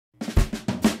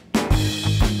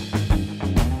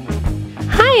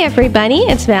Hi everybody,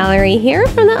 it's Valerie here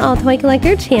from the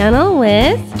AllToyCollector channel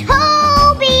with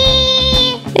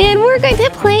Toby! And we're going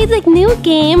to play the new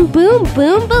game, Boom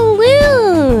Boom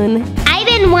Balloon. I've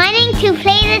been wanting to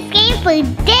play this game for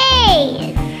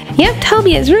days. Yep,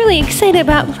 Toby is really excited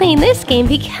about playing this game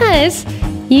because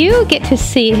you get to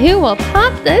see who will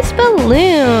pop this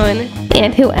balloon.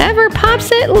 And whoever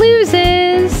pops it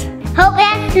loses. Hope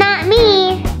that's not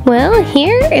me. Well,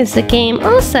 here is the game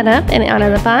all set up and out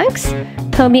of the box.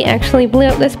 Toby actually blew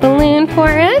up this balloon for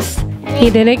us. He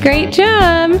did a great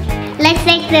job. Looks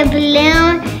like the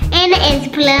balloon and it's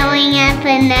blowing up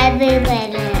another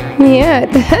balloon. Yeah,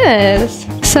 it does.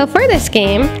 So for this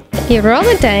game, you roll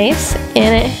the dice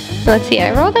and let's see,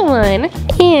 I rolled a 1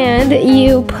 and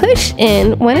you push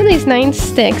in one of these 9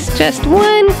 sticks just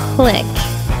one click.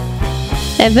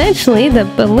 Eventually the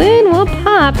balloon will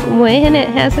pop when it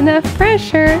has enough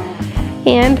pressure.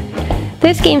 And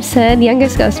this game said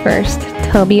youngest goes first.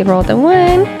 Toby rolled a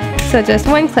 1, so just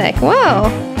one click. Whoa!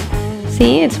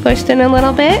 See, it's pushed in a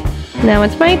little bit. Now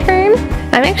it's my turn.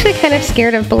 I'm actually kind of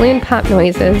scared of balloon pop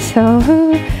noises, so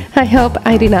I hope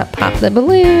I do not pop the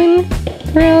balloon.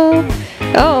 Roll.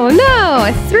 Oh no,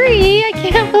 a 3! I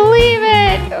can't believe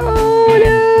it! Oh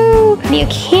no! You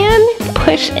can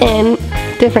push in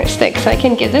different sticks, so I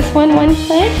can give this one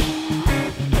click.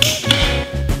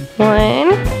 1.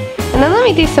 And then let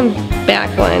me do some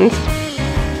back ones.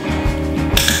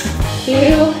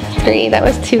 2, 3. That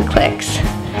was 2 clicks.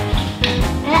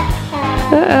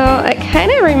 Uh-oh, it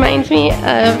kind of reminds me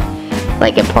of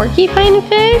like a porcupine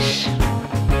fish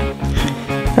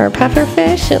or a puffer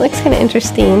fish. It looks kind of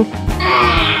interesting.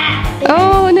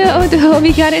 Oh no,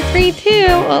 Toby got a 3 too.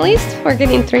 Well, at least we're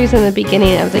getting 3s in the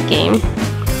beginning of the game.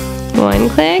 1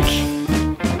 click.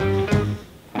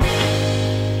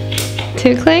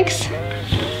 2 clicks.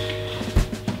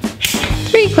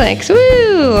 3 clicks.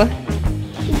 Woo!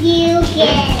 You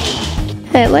get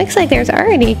it. It looks like there's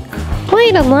already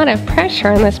quite a lot of pressure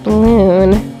on this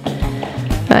balloon.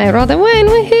 I rolled a 1.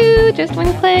 Woohoo! Just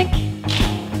 1 click.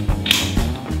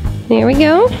 There we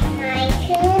go. My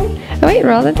turn. Oh wait,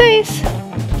 roll the dice. 2.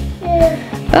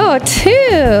 Oh, 2!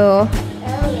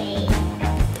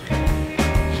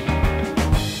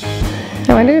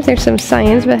 I wonder if there's some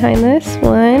science behind this.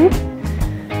 1.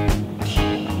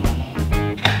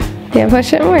 Yeah,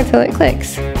 push it more until it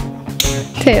clicks.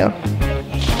 2.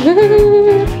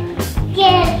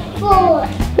 Get 4.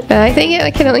 I think I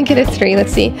can only get a 3.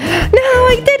 Let's see. No,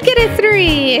 I did get a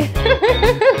 3!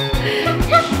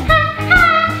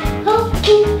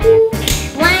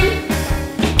 1,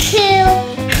 2,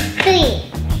 3.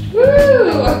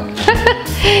 Woo!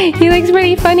 He looks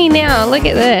pretty funny now. Look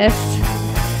at this.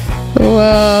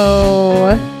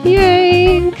 Whoa!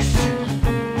 Yikes!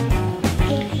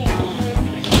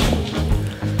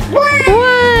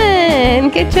 1!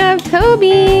 Good job,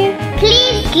 Toby!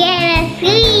 Please get a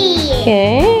 3.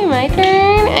 Okay, my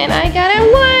turn, and I got a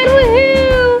 1!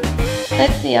 Woohoo!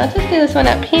 Let's see, I'll just do this one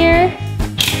up here.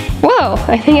 Whoa!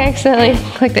 I think I accidentally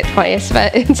clicked it twice,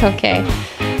 but it's okay. I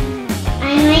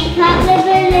might pop the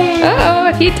balloon. Uh-oh,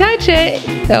 if you touch it,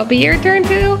 it'll be your turn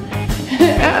too.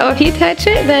 Uh-oh, if you touch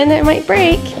it, then it might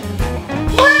break. 1!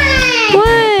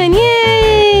 1!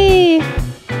 Yay!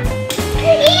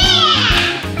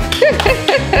 Yeah!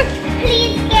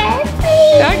 Please get a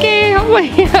 3. Okay, oh my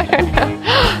god,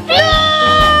 no!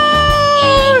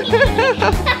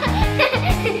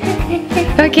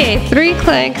 Okay, 3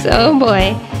 clicks, oh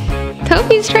boy.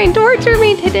 Toby's trying to torture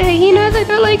me today. He knows I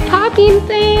don't like popping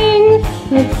things.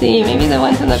 Let's see, maybe the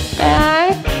ones in the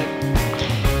back.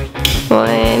 1,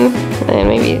 and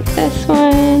maybe this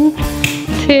one.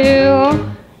 2.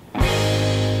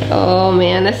 Oh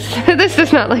man, this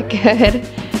does not look good. 3.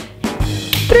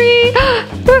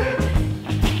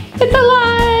 It's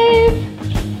alive!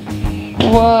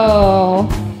 Whoa.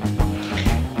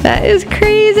 That is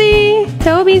crazy.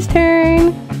 Toby's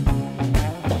turn.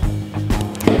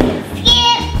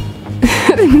 Skip.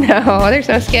 No, there's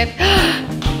no skip.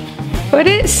 What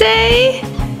did it say? 3!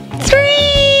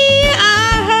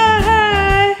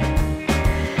 Ah!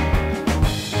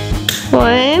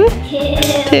 1,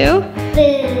 2,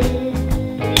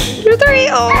 3.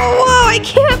 Oh, whoa, I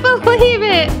can't believe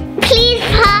it. Please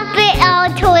pop it,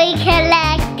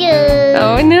 AllToyCollector.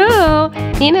 Oh no.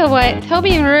 You know what?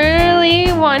 Toby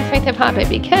really wants me to pop it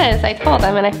because I told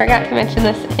him, and I forgot to mention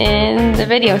this in the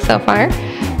video so far,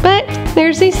 but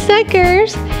there's these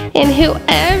suckers, and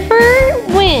whoever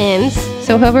wins,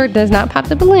 so whoever does not pop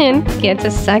the balloon, gets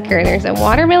a sucker. There's a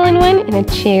watermelon one and a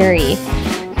cherry.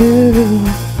 Ooh,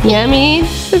 yummy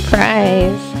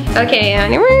surprise. Okay,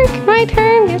 on your work, my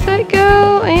turn, guess I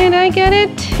go, and I get a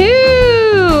 2.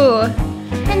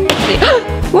 Let's see.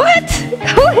 What?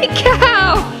 Holy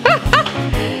cow!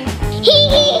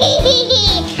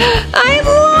 I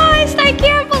lost! I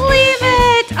can't believe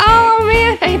it! Oh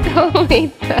man, I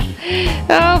totally...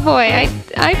 Oh boy,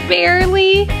 I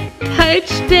barely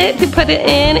touched it to put it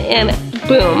in and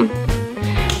boom.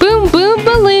 Boom, boom,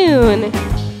 balloon.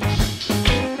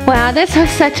 Wow, this was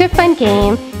such a fun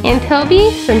game. And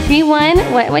Toby, since you won,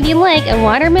 what would you like, a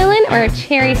watermelon or a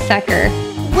cherry sucker?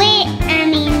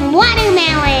 Watermelon.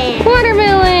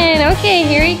 Watermelon! Okay,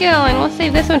 here you go, and we'll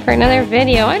save this one for another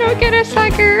video. I don't get a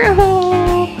sucker.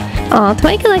 Oh. All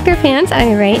Toy Collector fans,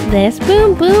 I rate this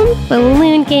Boom Boom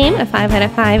Balloon game a 5 out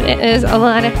of 5. It is a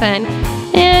lot of fun.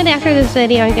 And after this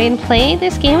video, I'm going to play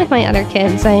this game with my other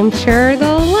kids. I'm sure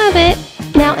they'll love it.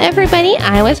 Now everybody,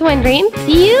 I was wondering,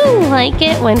 do you like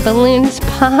it when balloons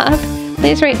pop?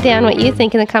 Please write down what you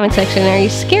think in the comment section. Are you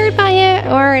scared by it,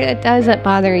 or does it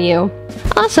bother you?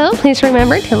 Also, please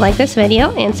remember to like this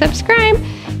video and subscribe.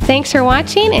 Thanks for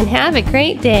watching and have a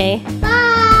great day. Bye.